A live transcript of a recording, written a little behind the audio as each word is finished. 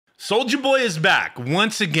Soulja Boy is back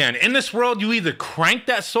once again. In this world, you either crank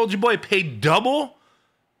that Soulja Boy, pay double,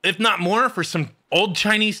 if not more, for some old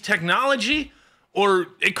Chinese technology, or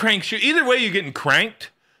it cranks you. Either way, you're getting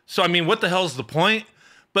cranked. So, I mean, what the hell's the point?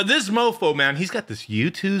 But this mofo, man, he's got this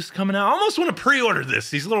U2s coming out. I almost want to pre-order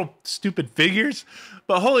these little stupid figures.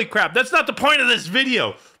 But holy crap, that's not the point of this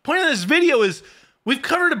video. Point of this video is we've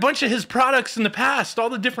covered a bunch of his products in the past,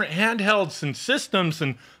 all the different handhelds and systems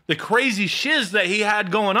and the crazy shiz that he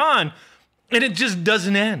had going on, and it just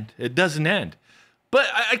doesn't end. It doesn't end. But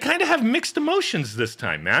I kind of have mixed emotions this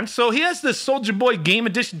time, man. So he has this Soulja Boy Game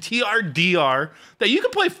Edition TRDR that you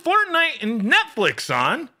can play Fortnite and Netflix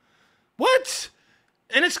on. What?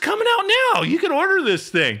 And it's coming out now. You can order this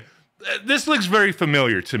thing. This looks very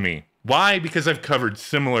familiar to me. Why? Because I've covered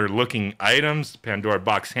similar looking items. Pandora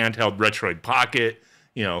Box Handheld, Retroid Pocket.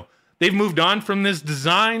 You know, they've moved on from this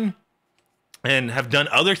design and have done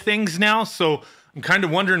other things now. So I'm kind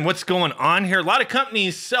of wondering what's going on here. A lot of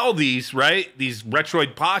companies sell these, right? These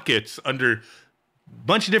Retroid Pockets under a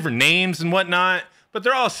bunch of different names and whatnot, but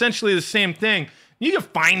they're all essentially the same thing. You can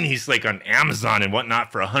find these like on Amazon and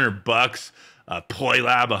whatnot for $100, Toy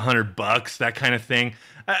Lab $100, that kind of thing.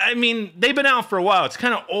 I mean, they've been out for a while. It's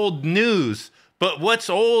kind of old news, but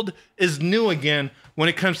what's old is new again when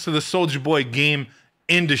it comes to the Soulja Boy game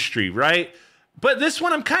industry, right? But this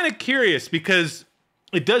one, I'm kind of curious because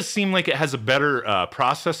it does seem like it has a better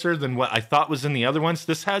processor than what I thought was in the other ones.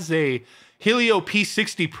 This has a Helio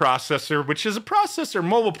P60 processor, which is a processor,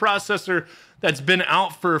 mobile processor that's been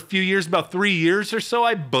out for a few years, about 3 years or so,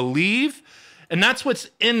 I believe. And that's what's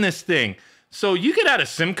in this thing. So you could add a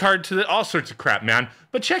SIM card to all sorts of crap, man.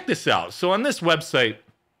 But check this out. So on this website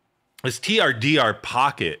is TRDR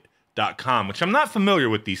Pocket.com, which I'm not familiar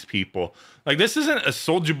with these people. Like, this isn't a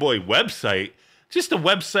Soulja Boy website, just a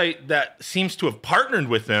website that seems to have partnered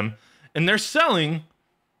with them, and they're selling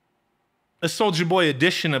a Soulja Boy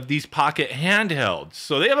edition of these Pocket handhelds.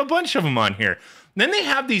 So they have a bunch of them on here. Then they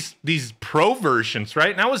have these pro versions,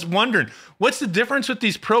 right? And I was wondering, what's the difference with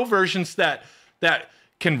these pro versions that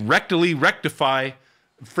can rectally rectify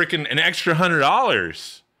freaking an extra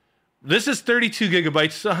 $100? This is 32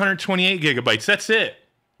 gigabytes, 128 gigabytes. That's it.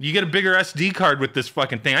 You get a bigger SD card with this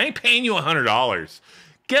fucking thing. I ain't paying you $100.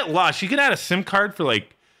 Get lost. You can add a SIM card for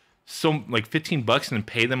like $15 and then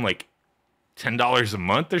pay them like $10 a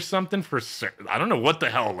month or something for, I don't know what the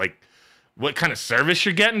hell, like what kind of service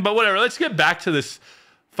you're getting, but whatever. Let's get back to this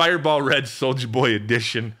Fireball Red Soulja Boy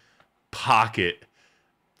Edition Pocket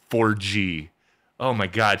 4G. Oh my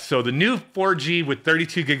God. So the new 4G with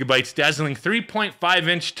 32 gigabytes, dazzling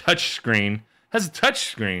 3.5-inch touchscreen, has a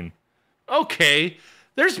touchscreen. Okay.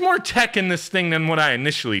 There's more tech in this thing than what I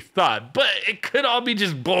initially thought, but it could all be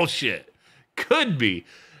just bullshit. Could be.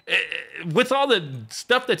 With all the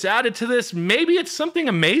stuff that's added to this, maybe it's something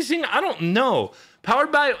amazing. I don't know.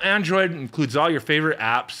 Powered by Android, includes all your favorite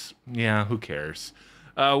apps. Yeah, who cares?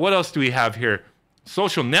 What else do we have here?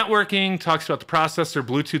 Social networking, talks about the processor,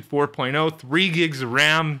 Bluetooth 4.0, 3 gigs of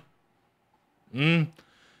RAM,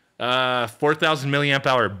 4,000 milliamp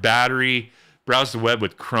hour battery. Browse the web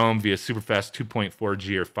with Chrome via superfast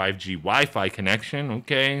 2.4G or 5G Wi-Fi connection.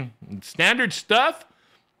 Okay. Standard stuff.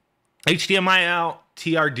 HDMI out,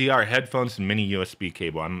 TRDR headphones, and mini USB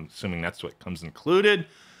cable. I'm assuming that's what comes included.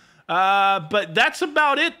 But that's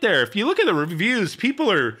about it there. If you look at the reviews,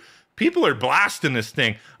 people are blasting this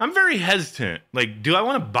thing. I'm very hesitant. Like, do I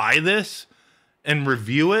want to buy this and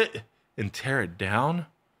review it and tear it down?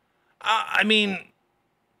 I mean,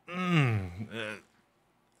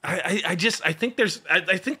 I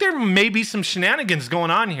think there may be some shenanigans going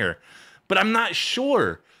on here, but I'm not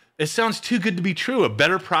sure. It sounds too good to be true. A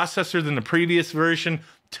better processor than the previous version.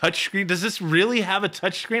 Touchscreen. Does this really have a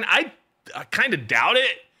touchscreen? I kind of doubt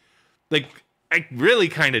it. Like, I really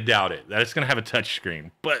kind of doubt it that it's going to have a touchscreen,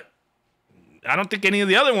 but I don't think any of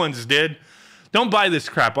the other ones did. Don't buy this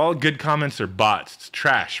crap. All good comments are bots. It's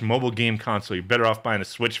trash. Mobile game console. You're better off buying a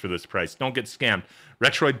Switch for this price. Don't get scammed.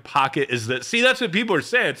 Retroid Pocket is the... See, that's what people are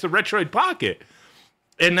saying. It's a Retroid Pocket.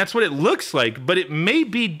 And that's what it looks like. But it may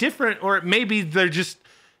be different, or it may be they're just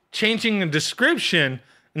changing the description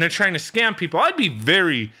and they're trying to scam people. I'd be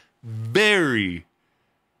very, very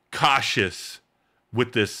cautious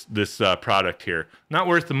with this product here. Not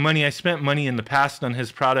worth the money. I spent money in the past on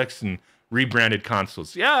his products and rebranded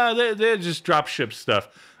consoles. Yeah, they just drop ship stuff.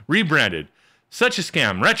 Rebranded. Such a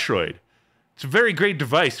scam. Retroid. It's a very great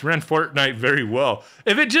device. Ran Fortnite very well.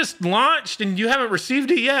 If it just launched and you haven't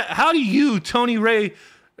received it yet, how do you, Tony Ray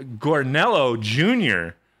Gornello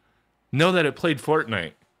Jr., know that it played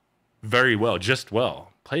Fortnite very well, just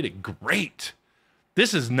well? Played it great.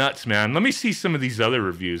 This is nuts, man. Let me see some of these other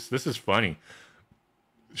reviews. This is funny.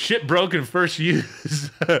 Shit broke in first use.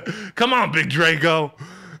 Come on, Big Draco.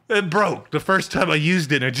 It broke the first time I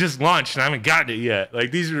used it, and it just launched, and I haven't gotten it yet.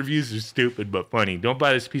 Like, these reviews are stupid but funny. Don't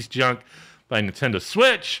buy this piece of junk. Buy Nintendo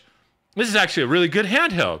Switch. This is actually a really good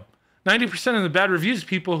handheld. 90% of the bad reviews,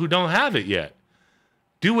 people who don't have it yet.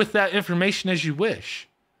 Do with that information as you wish.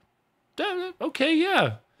 Okay,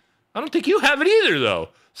 yeah. I don't think you have it either, though.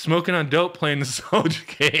 Smoking on dope, playing the Soulja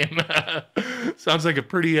game. Sounds like a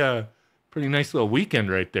pretty nice little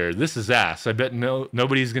weekend right there. This is ass. I bet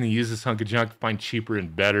nobody's going to use this hunk of junk, find cheaper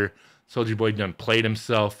and better. Soulja Boy done played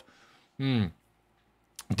himself.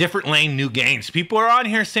 Different lane, new gains. People are on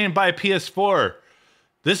here saying buy a PS4.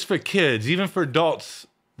 This for kids, even for adults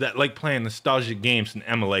that like playing nostalgic games and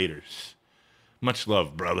emulators. Much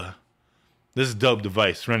love, brother. This is a dope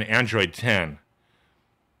device, running Android 10.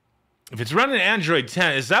 If it's running Android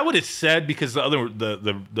 10, is that what it said? Because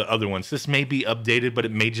the other ones, this may be updated, but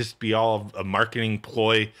it may just be all a marketing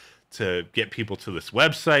ploy to get people to this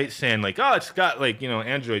website saying like, oh, it's got like, you know,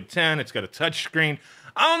 Android 10, it's got a touch screen.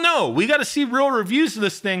 I don't know. We got to see real reviews of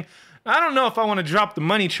this thing. I don't know if I want to drop the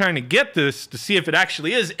money trying to get this to see if it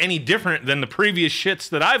actually is any different than the previous shits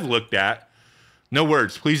that I've looked at. No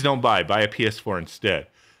words. Please don't buy. Buy a PS4 instead.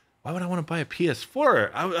 Why would I want to buy a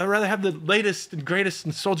PS4? I'd rather have the latest and greatest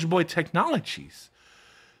in Soulja Boy technologies.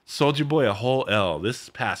 Soulja Boy, a whole L. This is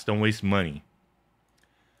pass. Don't waste money.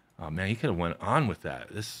 Oh, man, you could have went on with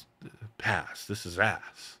that. This pass. This is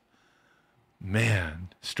ass. Man,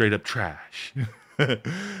 straight up trash.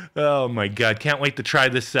 Oh, my God. Can't wait to try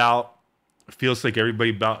this out. It feels like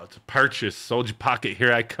everybody about to purchase Soulja Pocket.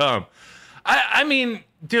 Here I come. I mean,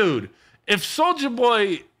 dude, if Soulja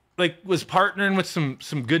Boy like was partnering with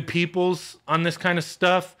some good peoples on this kind of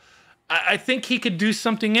stuff, I think he could do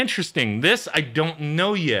something interesting. This, I don't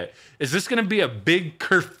know yet. Is this going to be a big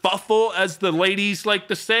kerfuffle, as the ladies like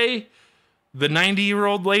to say? The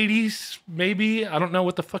 90-year-old ladies, maybe? I don't know.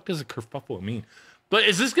 What the fuck does a kerfuffle mean? But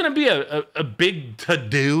is this going to be a big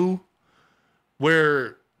to-do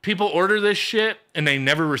where people order this shit and they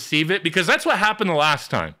never receive it? Because that's what happened the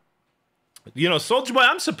last time. You know, Soulja Boy,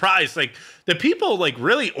 I'm surprised. Like, the people, like,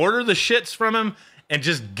 really order the shits from him and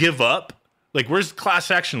just give up? Like, where's class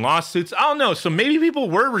action lawsuits? I don't know. So maybe people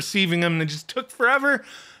were receiving them and it just took forever.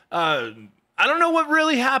 I don't know what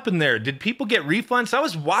really happened there. Did people get refunds? I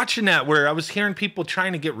was watching that where I was hearing people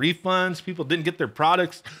trying to get refunds. People didn't get their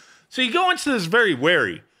products. So you go into this very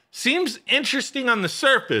wary. Seems interesting on the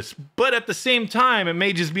surface, but at the same time, it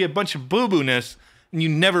may just be a bunch of boo-boo-ness and you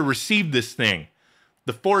never received this thing.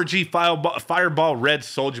 The 4G Fireball Red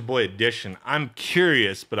Soulja Boy Edition. I'm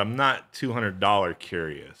curious, but I'm not $200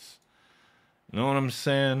 curious. You know what I'm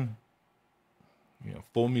saying? You know,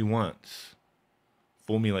 fool me once.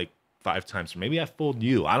 Fool me like 5 times. Or maybe I fooled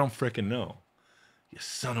you. I don't freaking know. You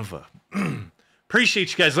son of a...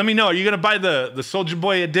 Appreciate you guys. Let me know. Are you going to buy the Soulja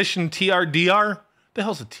Boy Edition TRDR? The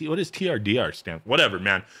hell's a T? What does TRDR stand for? Whatever,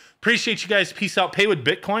 man. Appreciate you guys. Peace out. Pay with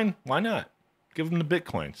Bitcoin? Why not? Give them the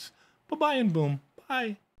Bitcoins. Bye-bye and boom.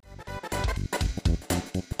 Bye.